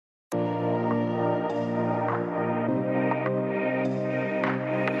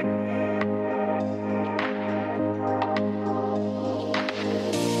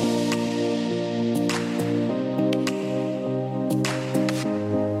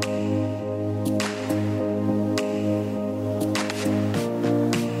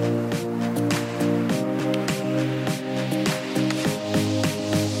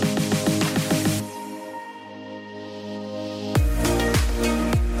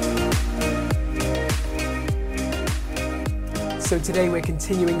So today we're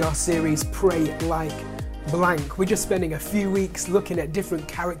continuing our series, Pray Like Blank. We're just spending a few weeks looking at different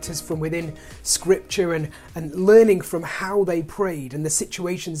characters from within Scripture and learning from how they prayed and the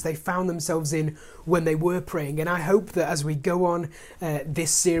situations they found themselves in when they were praying. And I hope that as we go on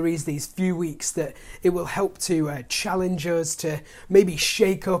this series, these few weeks, that it will help to challenge us to maybe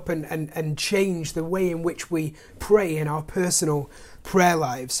shake up and change the way in which we pray in our personal prayer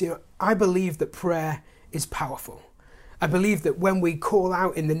lives. You know, I believe that prayer is powerful. I believe that when we call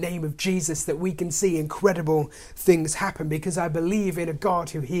out in the name of Jesus that we can see incredible things happen, because I believe in a God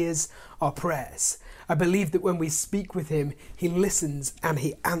who hears our prayers. I believe that when we speak with him, he listens and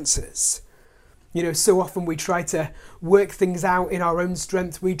he answers. You know, so often we try to work things out in our own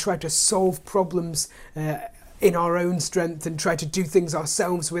strength. We try to solve problems in our own strength and try to do things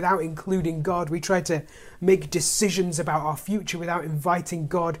ourselves without including God. We try to make decisions about our future without inviting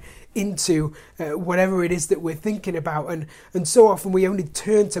God into whatever it is that we're thinking about. And so often we only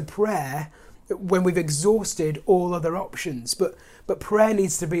turn to prayer when we've exhausted all other options. But prayer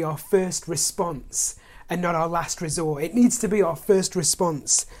needs to be our first response and not our last resort. It needs to be our first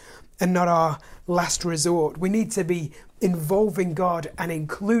response and not our last resort. We need to be involving God and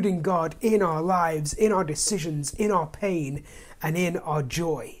including God in our lives, in our decisions, in our pain, and in our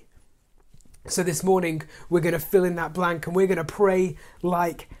joy. So this morning, we're going to fill in that blank and we're going to pray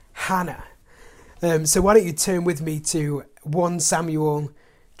like Hannah. So why don't you turn with me to 1 Samuel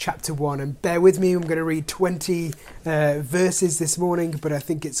chapter 1, and bear with me, I'm going to read 20 verses this morning, but I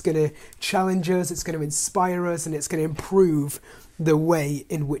think it's going to challenge us, it's going to inspire us, and it's going to improve the way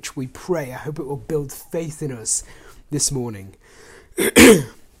in which we pray. I hope it will build faith in us this morning.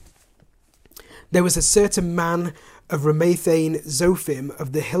 There was a certain man of Ramathaim Zophim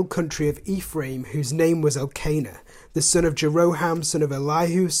of the hill country of Ephraim, whose name was Elkanah, the son of Jeroham, son of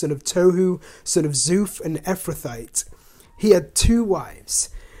Elihu, son of Tohu, son of Zuph, an Ephrathite. He had 2 wives.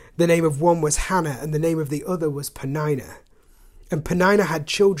 The name of one was Hannah, and the name of the other was Peninnah. And Peninnah had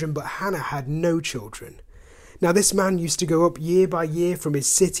children, but Hannah had no children. Now this man used to go up year by year from his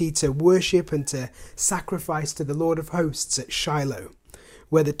city to worship and to sacrifice to the Lord of hosts at Shiloh,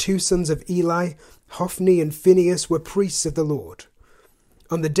 where the 2 sons of Eli, Hophni and Phinehas, were priests of the Lord.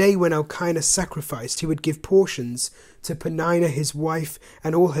 On the day when Elkanah sacrificed, he would give portions to Peninnah his wife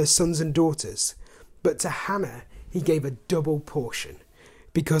and all her sons and daughters. But to Hannah he gave a double portion,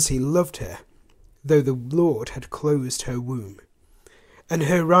 because he loved her, though the Lord had closed her womb. And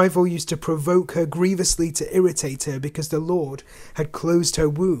her rival used to provoke her grievously to irritate her, because the Lord had closed her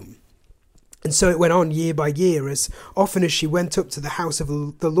womb. And so it went on year by year. As often as she went up to the house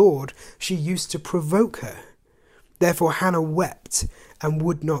of the Lord, she used to provoke her. Therefore Hannah wept and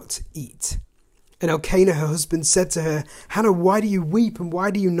would not eat. And Elkanah her husband said to her, Hannah, why do you weep, and why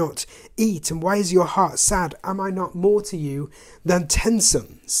do you not eat? And why is your heart sad? Am I not more to you than 10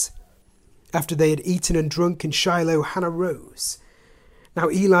 sons? After they had eaten and drunk in Shiloh, Hannah rose. Now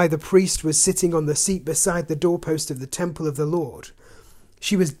Eli the priest was sitting on the seat beside the doorpost of the temple of the Lord.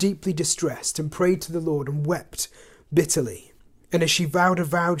 She was deeply distressed and prayed to the Lord and wept bitterly. And as she vowed a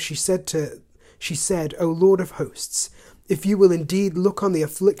vow, she said, O Lord of hosts, if you will indeed look on the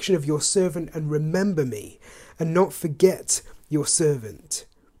affliction of your servant and remember me, and not forget your servant,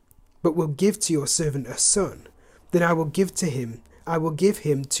 but will give to your servant a son, then I will give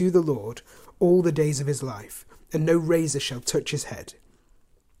him to the Lord all the days of his life, and no razor shall touch his head.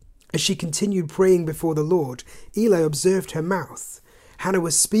 As she continued praying before the Lord, Eli observed her mouth. Hannah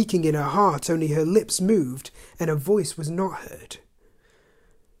was speaking in her heart, only her lips moved, and her voice was not heard.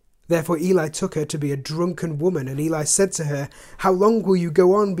 Therefore Eli took her to be a drunken woman, and Eli said to her, How long will you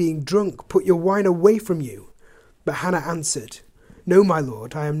go on being drunk? Put your wine away from you. But Hannah answered, No, my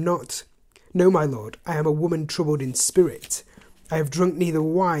Lord, I am a woman troubled in spirit. I have drunk neither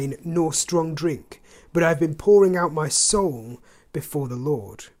wine nor strong drink, but I have been pouring out my soul before the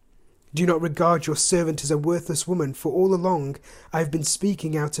Lord. Do not regard your servant as a worthless woman, for all along I have been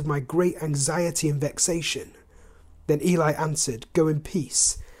speaking out of my great anxiety and vexation. Then Eli answered, Go in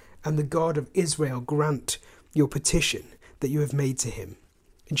peace, and the God of Israel grant your petition that you have made to him.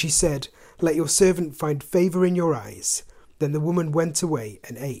 And she said, Let your servant find favour in your eyes. Then the woman went away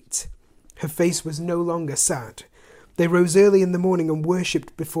and ate. Her face was no longer sad. They rose early in the morning and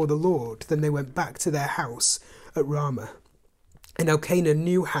worshipped before the Lord. Then they went back to their house at Ramah. And Elkanah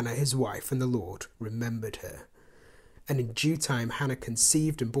knew Hannah his wife, and the Lord remembered her. And in due time Hannah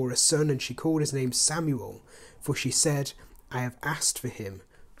conceived and bore a son, and she called his name Samuel, for she said, I have asked for him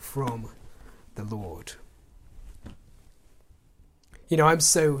from the Lord. You know, I'm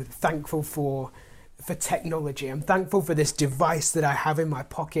so thankful for for technology. I'm thankful for this device that I have in my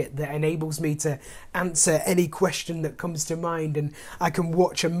pocket that enables me to answer any question that comes to mind, and I can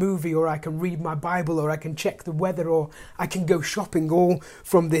watch a movie, or I can read my Bible, or I can check the weather, or I can go shopping, all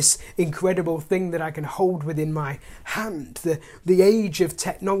from this incredible thing that I can hold within my hand. The age of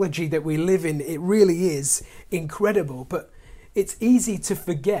technology that we live in, it really is incredible, but it's easy to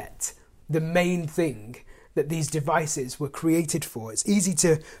forget the main thing that these devices were created for. It's easy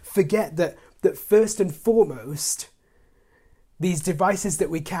to forget that first and foremost, these devices that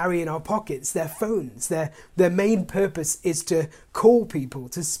we carry in our pockets, they're phones. Their main purpose is to call people,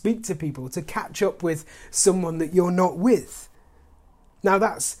 to speak to people, to catch up with someone that you're not with. Now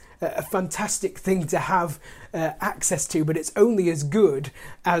that's a fantastic thing to have access to, but it's only as good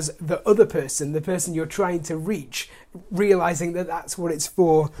as the other person, the person you're trying to reach, realizing that that's what it's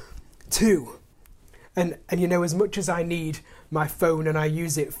for too. And you know, as much as I need my phone, and I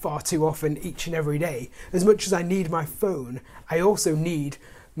use it far too often each and every day, as much as I need my phone, I also need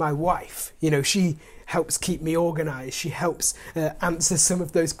my wife. You know, she helps keep me organized. She helps answer some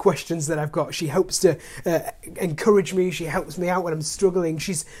of those questions that I've got. She helps to encourage me. She helps me out when I'm struggling.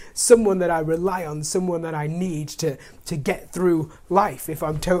 She's someone that I rely on, someone that I need to get through life, if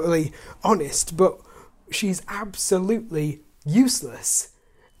I'm totally honest. But she's absolutely useless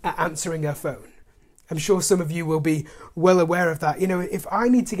at answering her phone. I'm sure some of you will be well aware of that. You know, if I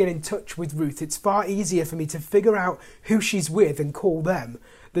need to get in touch with Ruth, it's far easier for me to figure out who she's with and call them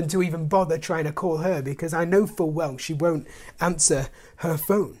than to even bother trying to call her, because I know full well she won't answer her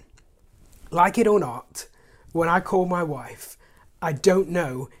phone. Like it or not, when I call my wife, I don't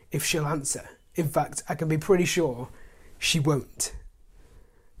know if she'll answer. In fact, I can be pretty sure she won't.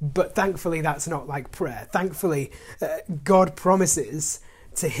 But thankfully, that's not like prayer. Thankfully, God promises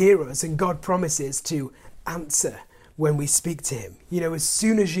to hear us, and God promises to answer when we speak to him. You know, as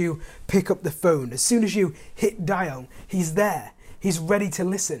soon as you pick up the phone, as soon as you hit dial, he's there. He's ready to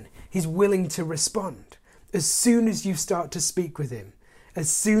listen. He's willing to respond. As soon as you start to speak with him, as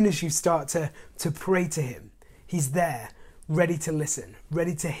soon as you start to pray to him, he's there, ready to listen,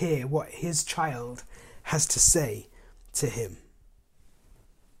 ready to hear what his child has to say to him.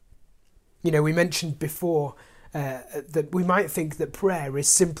 You know, we mentioned before that we might think that prayer is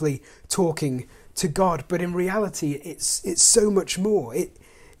simply talking to God, but in reality it's so much more.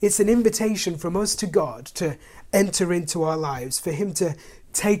 It's an invitation from us to God to enter into our lives, for him to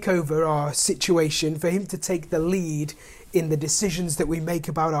take over our situation, for him to take the lead in the decisions that we make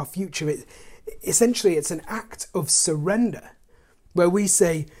about our future. Essentially, it's an act of surrender, where we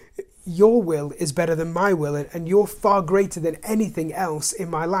say, your will is better than my will, and you're far greater than anything else in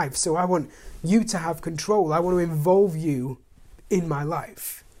my life. So I want you to have control. I want to involve you in my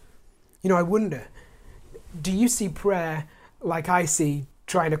life. You know, I wonder, do you see prayer like I see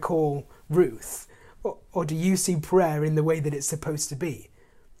trying to call Ruth? Or do you see prayer in the way that it's supposed to be?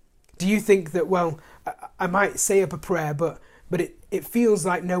 Do you think that, well, I might say up a prayer, but it feels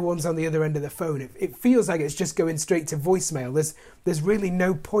like no one's on the other end of the phone. It feels like it's just going straight to voicemail. There's really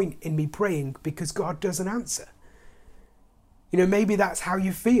no point in me praying because God doesn't answer. You know, maybe that's how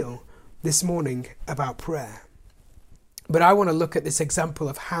you feel this morning about prayer. But I want to look at this example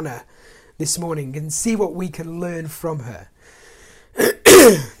of Hannah this morning and see what we can learn from her.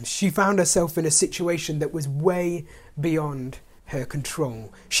 She found herself in a situation that was way beyond her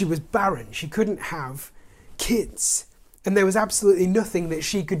control. She was barren. She couldn't have kids. And there was absolutely nothing that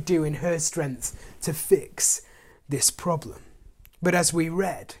she could do in her strength to fix this problem. But as we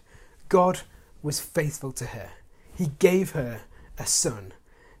read, God was faithful to her. He gave her a son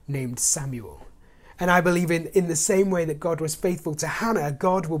named Samuel. And I believe in the same way that God was faithful to Hannah,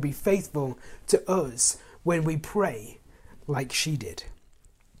 God will be faithful to us when we pray like she did.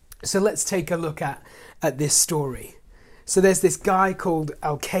 So let's take a look at this story. So there's this guy called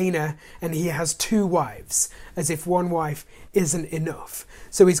Elkanah, and he has two wives, as if one wife isn't enough.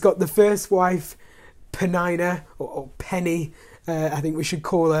 So he's got the first wife, Penina, or Penny, I think we should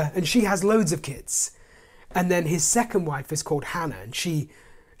call her, and she has loads of kids. And then his second wife is called Hannah, and she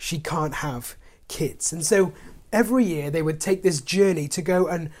can't have kids. And so every year they would take this journey to go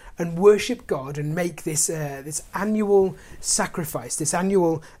and worship God and make this annual sacrifice, this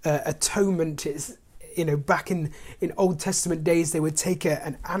annual atonement. You know, back in Old Testament days, they would take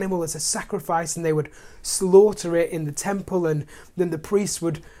an animal as a sacrifice and they would slaughter it in the temple, and then the priest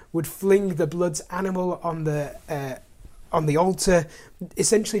would fling the blood animal on the altar,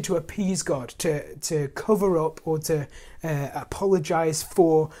 essentially to appease God, to cover up or to apologize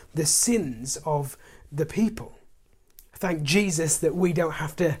for the sins of the people. Thank Jesus that we don't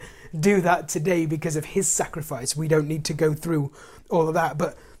have to do that today because of his sacrifice. We don't need to go through all of that.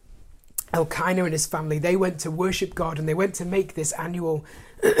 But Elkanah and his family, they went to worship God and they went to make this annual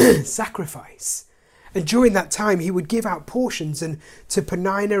sacrifice. And during that time, he would give out portions, and to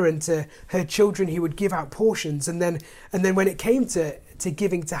Peninnah and to her children, he would give out portions. And then when it came to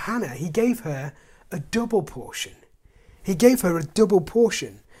giving to Hannah, he gave her a double portion. He gave her a double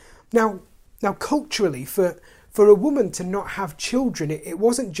portion. Now culturally, for a woman to not have children, it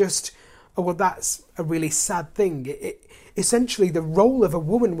wasn't just, oh, well, that's a really sad thing. Essentially, the role of a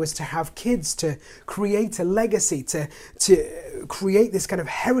woman was to have kids, to create a legacy, to create this kind of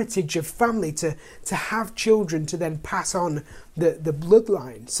heritage of family, to have children, to then pass on the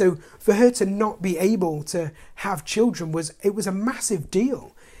bloodline. So for her to not be able to have children was a massive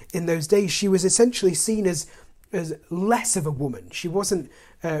deal in those days. She was essentially seen as less of a woman. She wasn't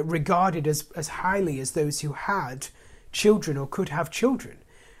regarded as highly as those who had children or could have children.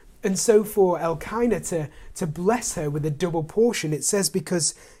 And so for Elkanah to bless her with a double portion, it says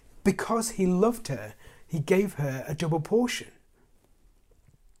because he loved her, he gave her a double portion.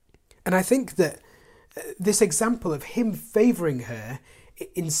 And I think that this example of him favouring her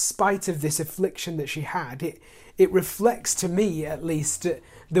in spite of this affliction that she had, it reflects to me at least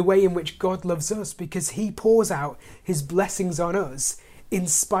the way in which God loves us, because he pours out his blessings on us in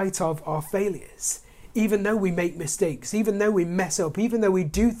spite of our failures. Even though we make mistakes, even though we mess up, even though we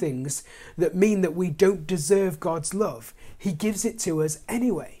do things that mean that we don't deserve God's love, he gives it to us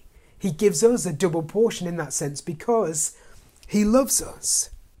anyway. He gives us a double portion in that sense because he loves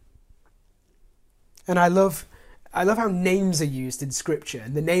us. And I love how names are used in Scripture.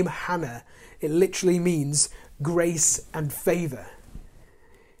 And the name Hannah, it literally means grace and favour.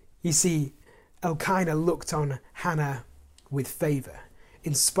 You see, Elkanah looked on Hannah with favour.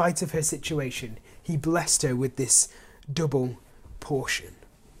 In spite of her situation, he blessed her with this double portion.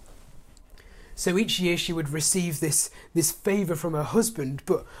 So each year she would receive this favour from her husband,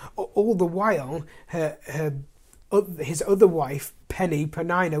 but all the while his other wife,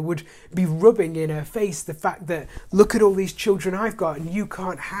 Peninnah, would be rubbing in her face the fact that, look at all these children I've got and you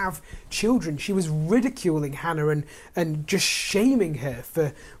can't have children. She was ridiculing Hannah and just shaming her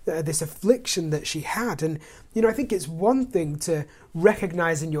for this affliction that she had. And, I think it's one thing to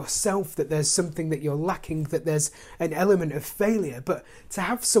recognise in yourself that there's something that you're lacking, that there's an element of failure, but to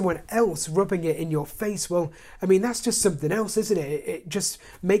have someone else rubbing it in your face, well, that's just something else, isn't it? It just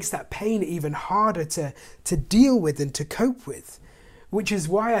makes that pain even harder to deal with and to cope with. Which is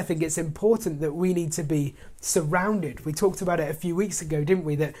why I think it's important that we need to be surrounded. We talked about it a few weeks ago, didn't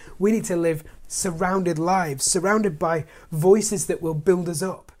we? That we need to live surrounded lives, surrounded by voices that will build us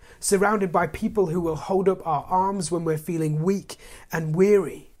up, surrounded by people who will hold up our arms when we're feeling weak and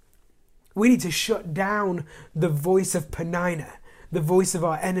weary. We need to shut down the voice of Peninnah, the voice of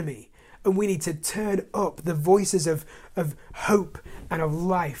our enemy, and we need to turn up the voices of hope and of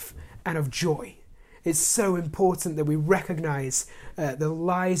life and of joy. It's so important that we recognise the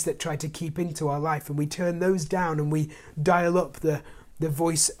lies that try to keep into our life, and we turn those down and we dial up the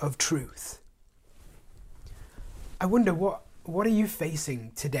voice of truth. I wonder, what are you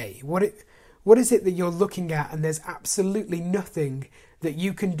facing today? What is it that you're looking at and there's absolutely nothing that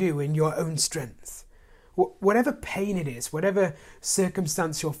you can do in your own strength? Whatever pain it is, whatever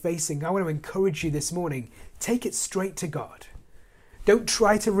circumstance you're facing, I want to encourage you this morning, take it straight to God. Don't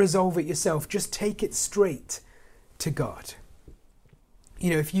try to resolve it yourself. Just take it straight to God.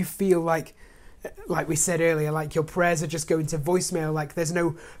 If you feel like we said earlier, like your prayers are just going to voicemail, like there's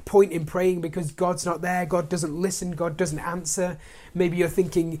no point in praying because God's not there, God doesn't listen, God doesn't answer. Maybe you're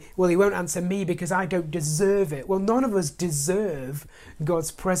thinking, well, he won't answer me because I don't deserve it. Well, none of us deserve God's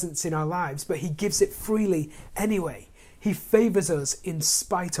presence in our lives, but he gives it freely anyway. He favours us in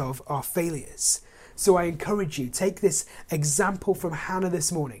spite of our failures. So I encourage you, take this example from Hannah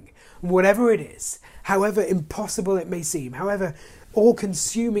this morning, whatever it is, however impossible it may seem, however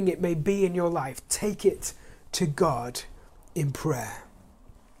all-consuming it may be in your life, take it to God in prayer.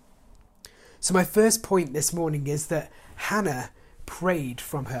 So my first point this morning is that Hannah prayed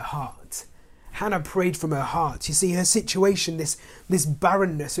from her heart. Hannah prayed from her heart. You see, her situation, this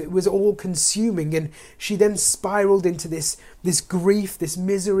barrenness, it was all-consuming, and she then spiraled into this grief, this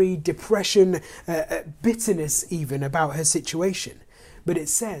misery, depression, bitterness even about her situation. But it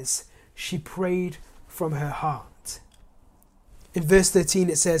says she prayed from her heart. In verse 13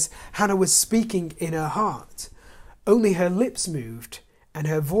 it says, Hannah was speaking in her heart. Only her lips moved and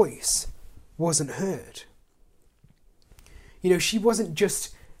her voice wasn't heard. She wasn't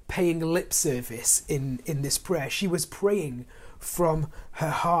just paying lip service in this prayer. She was praying from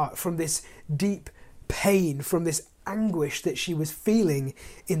her heart, from this deep pain, from this anguish that she was feeling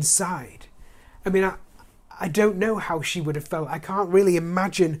inside. I don't know how she would have felt. I can't really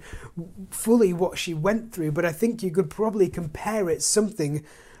imagine fully what she went through, but I think you could probably compare it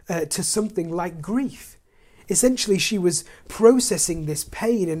to something like grief. Essentially, she was processing this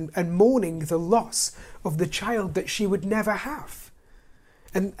pain and mourning the loss of the child that she would never have.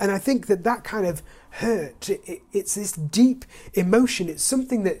 And I think that kind of hurt. It's this deep emotion. It's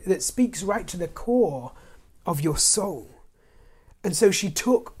something that speaks right to the core of your soul. And so she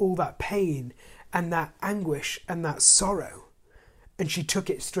took all that pain and that anguish and that sorrow, and she took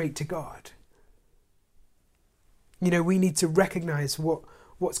it straight to God. You know, we need to recognize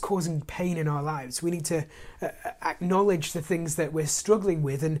what's causing pain in our lives. We need to acknowledge the things that we're struggling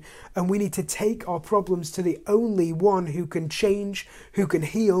with, and we need to take our problems to the only one who can change, who can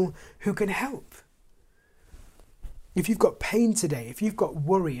heal, who can help. If you've got pain today, if you've got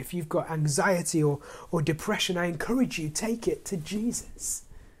worry, if you've got anxiety or depression, I encourage you, take it to Jesus.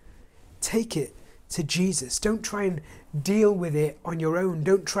 Take it to Jesus. Don't try and deal with it on your own.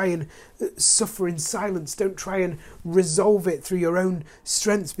 Don't try and suffer in silence. Don't try and resolve it through your own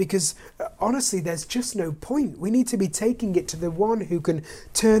strength, because honestly, there's just no point. We need to be taking it to the one who can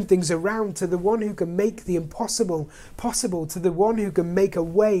turn things around, to the one who can make the impossible possible, to the one who can make a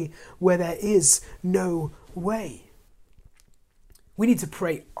way where there is no way. We need to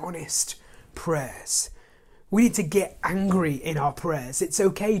pray honest prayers. We need to get angry in our prayers. It's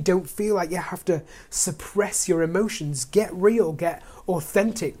okay. Don't feel like you have to suppress your emotions. Get real, get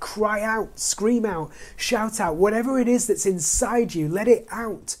authentic, cry out, scream out, shout out, whatever it is that's inside you, let it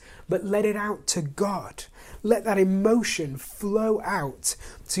out, but let it out to God. Let that emotion flow out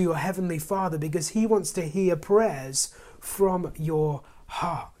to your Heavenly Father, because He wants to hear prayers from your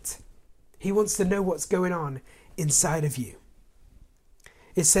heart. He wants to know what's going on inside of you.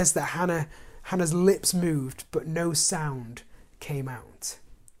 It says that Hannah's lips moved, but no sound came out.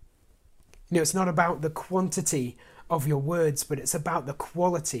 You know, it's not about the quantity of your words, but it's about the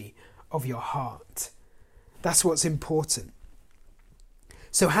quality of your heart. That's what's important.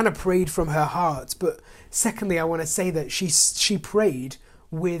 So Hannah prayed from her heart, but secondly, I want to say that she prayed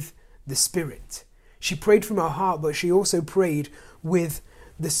with the Spirit. She prayed from her heart, but she also prayed with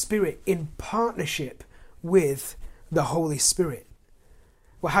the Spirit, in partnership with the Holy Spirit.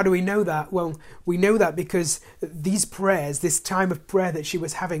 Well, how do we know that? Well, we know that because these prayers, this time of prayer that she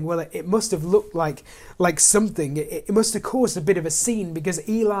was having, well, it must have looked like something. It must have caused a bit of a scene, because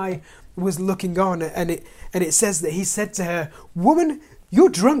Eli was looking on, and it says that he said to her, "Woman, you're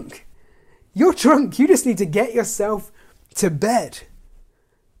drunk. You're drunk. You just need to get yourself to bed."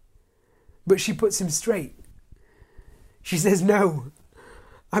 But she puts him straight. She says, "No,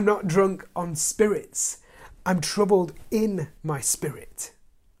 I'm not drunk on spirits. I'm troubled in my spirit.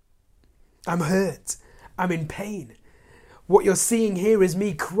 I'm hurt. I'm in pain. What you're seeing here is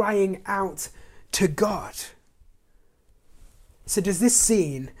me crying out to God." So does this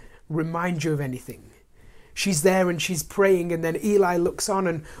scene remind you of anything? She's there and she's praying, and then Eli looks on,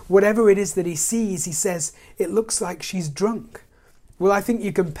 and whatever it is that he sees, he says, it looks like she's drunk. Well, I think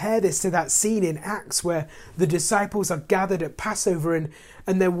you compare this to that scene in Acts where the disciples are gathered at Passover and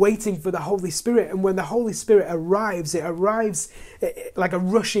they're waiting for the Holy Spirit. And when the Holy Spirit arrives, it arrives like a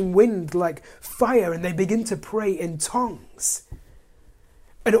rushing wind, like fire, and they begin to pray in tongues.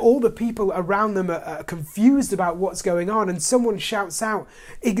 And all the people around them are confused about what's going on. And someone shouts out,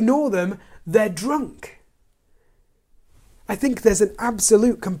 "Ignore them, they're drunk." I think there's an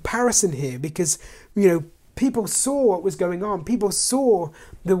absolute comparison here, because, you know, people saw what was going on. People saw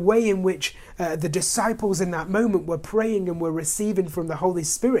the way in which the disciples in that moment were praying and were receiving from the Holy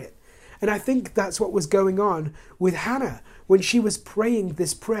Spirit. And I think that's what was going on with Hannah when she was praying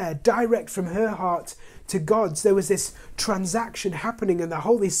this prayer direct from her heart to God's. There was this transaction happening, and the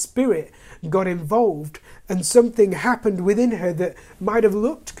Holy Spirit got involved, and something happened within her that might have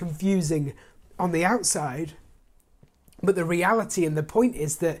looked confusing on the outside. But the reality and the point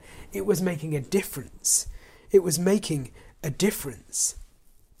is that it was making a difference. It was making a difference.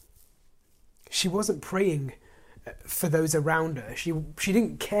 She wasn't praying for those around her. She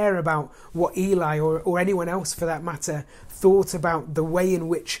didn't care about what Eli or anyone else for that matter thought about the way in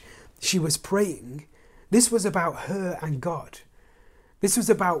which she was praying. This was about her and God. This was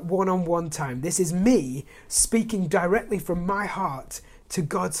about one-on-one time. This is me speaking directly from my heart to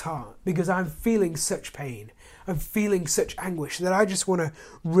God's heart, because I'm feeling such pain. I'm feeling such anguish that I just want to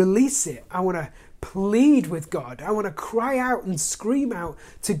release it. I want to plead with God. I want to cry out and scream out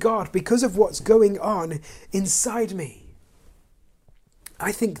to God because of what's going on inside me.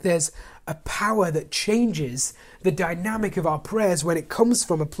 I think there's a power that changes the dynamic of our prayers when it comes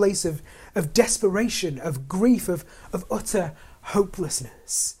from a place of desperation, of grief, of utter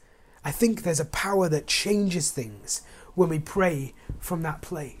hopelessness. I think there's a power that changes things when we pray from that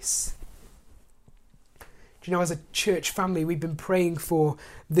place. Do you know, as a church family, we've been praying for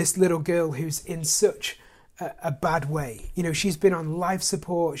this little girl who's in such a bad way. You know, she's been on life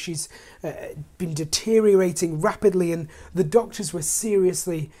support, she's been deteriorating rapidly, and the doctors were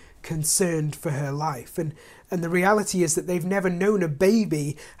seriously concerned for her life. And the reality is that they've never known a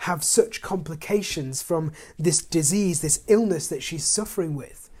baby have such complications from this disease, this illness that she's suffering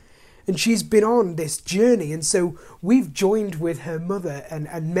with. And she's been on this journey, and so we've joined with her mother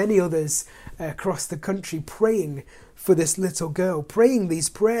and many others across the country praying for this little girl, praying these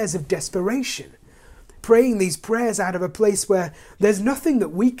prayers of desperation, praying these prayers out of a place where there's nothing that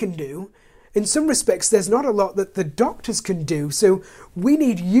we can do. In some respects, there's not a lot that the doctors can do. So we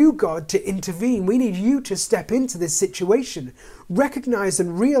need you, God, to intervene. We need you to step into this situation, recognize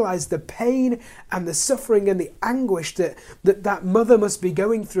and realize the pain and the suffering and the anguish that mother must be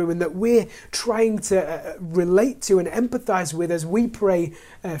going through, and that we're trying to relate to and empathize with as we pray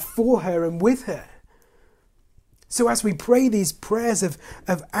for her and with her. So as we pray these prayers of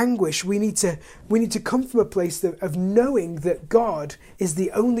anguish, we need to come from a place of knowing that God is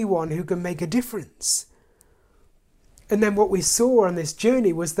the only one who can make a difference. And then what we saw on this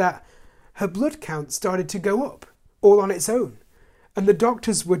journey was that her blood count started to go up all on its own. And the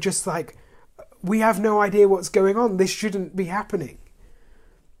doctors were just like, we have no idea what's going on. This shouldn't be happening.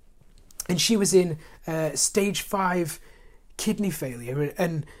 And she was in stage 5 kidney failure,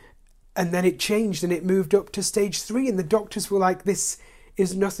 and then it changed and it moved up to stage 3, and the doctors were like, this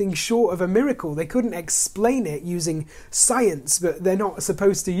is nothing short of a miracle. They couldn't explain it using science, but they're not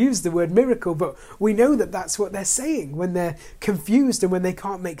supposed to use the word miracle, but we know that that's what they're saying when they're confused and when they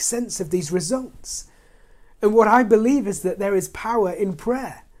can't make sense of these results. And what I believe is that there is power in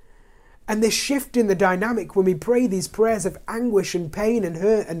prayer. And this shift in the dynamic when we pray these prayers of anguish and pain and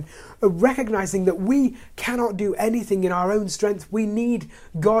hurt, and recognizing that we cannot do anything in our own strength, we need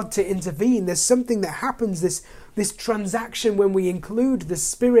God to intervene. There's something that happens, this transaction when we include the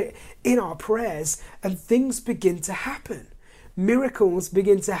Spirit in our prayers, and things begin to happen. Miracles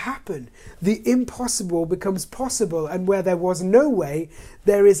begin to happen. The impossible becomes possible, and where there was no way,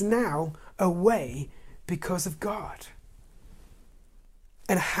 there is now a way because of God.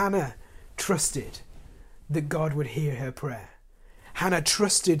 And Hannah trusted that God would hear her prayer. Hannah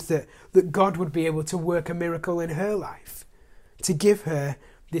trusted that God would be able to work a miracle in her life, to give her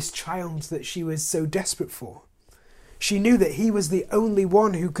this child that she was so desperate for. She knew that he was the only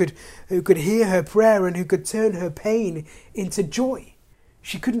one who could hear her prayer and who could turn her pain into joy.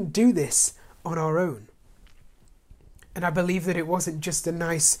 She couldn't do this on her own. And I believe that it wasn't just a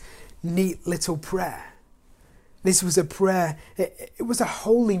nice, neat little prayer. This was a prayer, it was a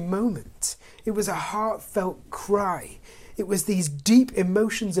holy moment. It was a heartfelt cry. It was these deep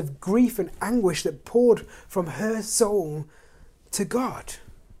emotions of grief and anguish that poured from her soul to God.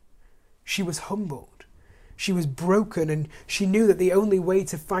 She was humbled. She was broken, and she knew that the only way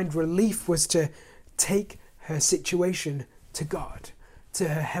to find relief was to take her situation to God, to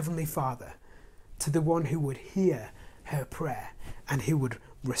her Heavenly Father, to the one who would hear her prayer and who would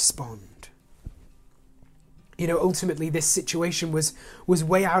respond. You know, ultimately this situation was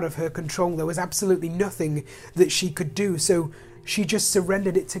way out of her control. There was absolutely nothing that she could do, so she just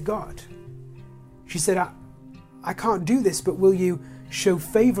surrendered it to God. She said, I can't do this, but will you show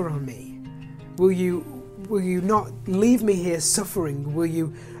favor on me? Will you not leave me here suffering? Will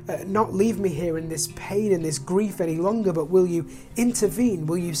you not leave me here in this pain and this grief any longer, but will you intervene?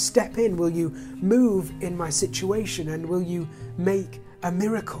 Will you step in? Will you move in my situation? And will you make a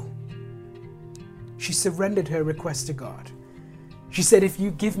miracle? She surrendered her request to God. She said, if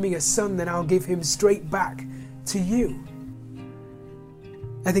you give me a son, then I'll give him straight back to you.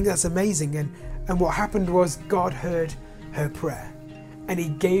 I think that's amazing. And what happened was God heard her prayer, and he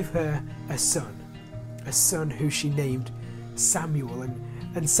gave her a son who she named Samuel.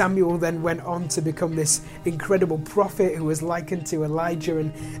 And Samuel then went on to become this incredible prophet who was likened to Elijah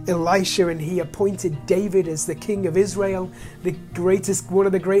and Elisha, and he appointed David as the king of Israel, one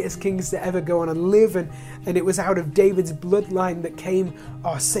of the greatest kings to ever go on and live, and it was out of David's bloodline that came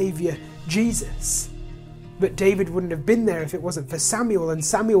our Saviour, Jesus. But David wouldn't have been there if it wasn't for Samuel, and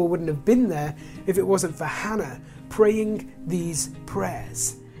Samuel wouldn't have been there if it wasn't for Hannah praying these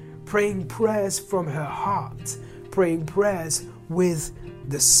prayers, praying prayers from her heart, praying prayers with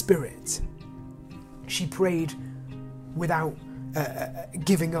the Spirit. She prayed without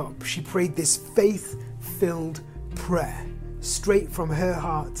giving up. She prayed this faith-filled prayer straight from her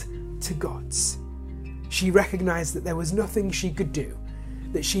heart to God's. She recognized that there was nothing she could do,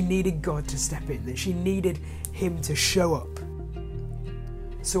 that she needed God to step in, that she needed him to show up.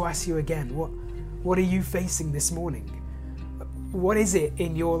 So I ask you again, what are you facing this morning? What is it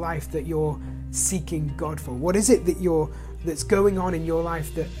in your life that you're seeking God for? What is it that's going on in your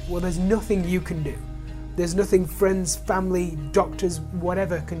life that, well, there's nothing you can do. There's nothing friends, family, doctors,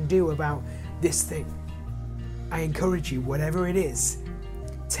 whatever can do about this thing. I encourage you, whatever it is,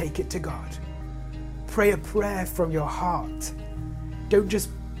 take it to God. Pray a prayer from your heart. Don't just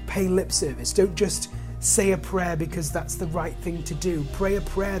pay lip service. Don't just say a prayer because that's the right thing to do. Pray a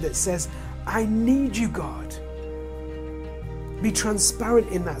prayer that says, I need you, God. Be transparent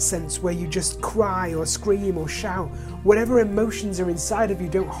in that sense where you just cry or scream or shout. Whatever emotions are inside of you,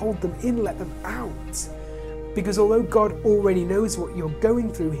 don't hold them in, let them out. Because although God already knows what you're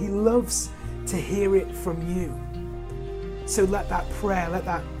going through, He loves to hear it from you. So let that prayer, let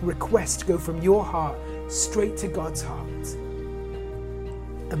that request go from your heart straight to God's heart.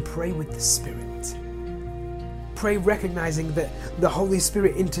 And pray with the Spirit. Pray recognizing that the Holy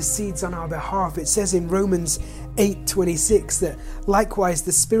Spirit intercedes on our behalf. It says in Romans 8:26 that likewise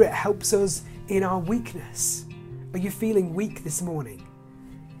the Spirit helps us in our weakness. Are you feeling weak this morning?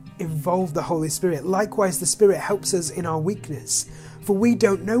 Involve the Holy Spirit. Likewise the Spirit helps us in our weakness, for we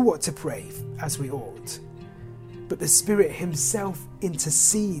don't know what to pray as we ought. But the Spirit Himself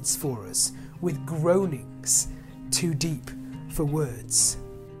intercedes for us with groanings too deep for words.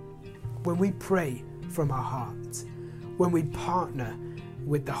 When we pray from our heart, when we partner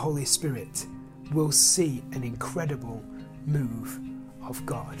with the Holy Spirit, we'll see an incredible move of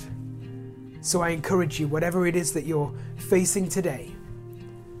God. So I encourage you, whatever it is that you're facing today,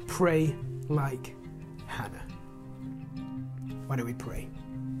 pray like Hannah. Why don't we pray?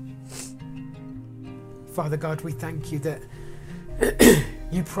 Father God, we thank you that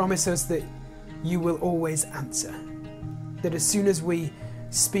you promise us that you will always answer. That as soon as we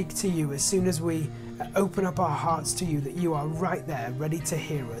speak to you, as soon as we open up our hearts to you, that you are right there, ready to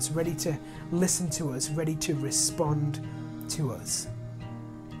hear us, ready to listen to us, ready to respond to us.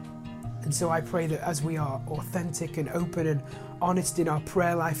 And so I pray that as we are authentic and open and honest in our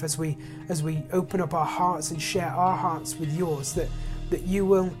prayer life, as we open up our hearts and share our hearts with yours, that you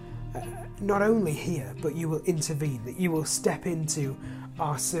will not only hear, but you will intervene, that you will step into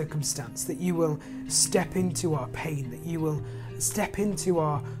our circumstance, that you will step into our pain, that you will step into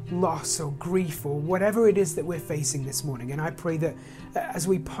our loss or grief or whatever it is that we're facing this morning. And I pray that as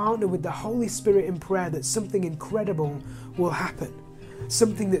we partner with the Holy Spirit in prayer, that something incredible will happen.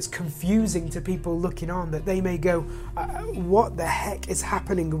 Something that's confusing to people looking on, that they may go, what the heck is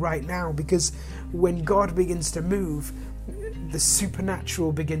happening right now? Because when God begins to move, the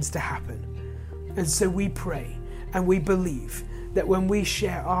supernatural begins to happen. And so we pray and we believe that when we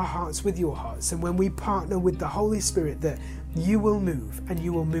share our hearts with your hearts and when we partner with the Holy Spirit, that you will move and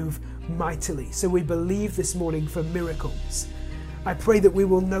you will move mightily. So we believe this morning for miracles. I pray that we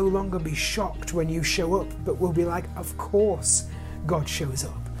will no longer be shocked when you show up, but we'll be like, of course God shows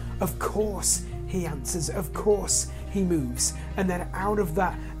up. Of course He answers. Of course He moves. And then out of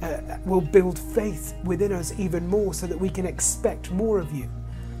that we'll build faith within us even more so that we can expect more of you.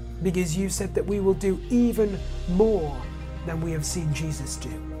 Because you said that we will do even more than we have seen Jesus do.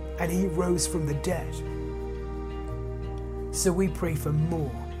 And He rose from the dead. So we pray for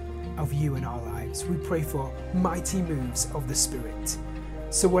more of you in our lives. We pray for mighty moves of the Spirit.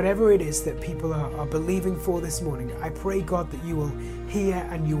 So whatever it is that people are believing for this morning, I pray, God, that you will hear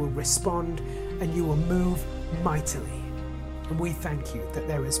and you will respond and you will move mightily. And we thank you that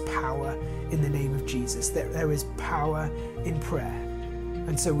there is power in the name of Jesus, that there is power in prayer.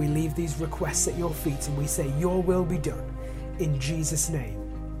 And so we leave these requests at your feet and we say, your will be done. In Jesus' name,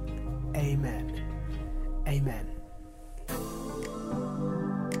 amen. Amen.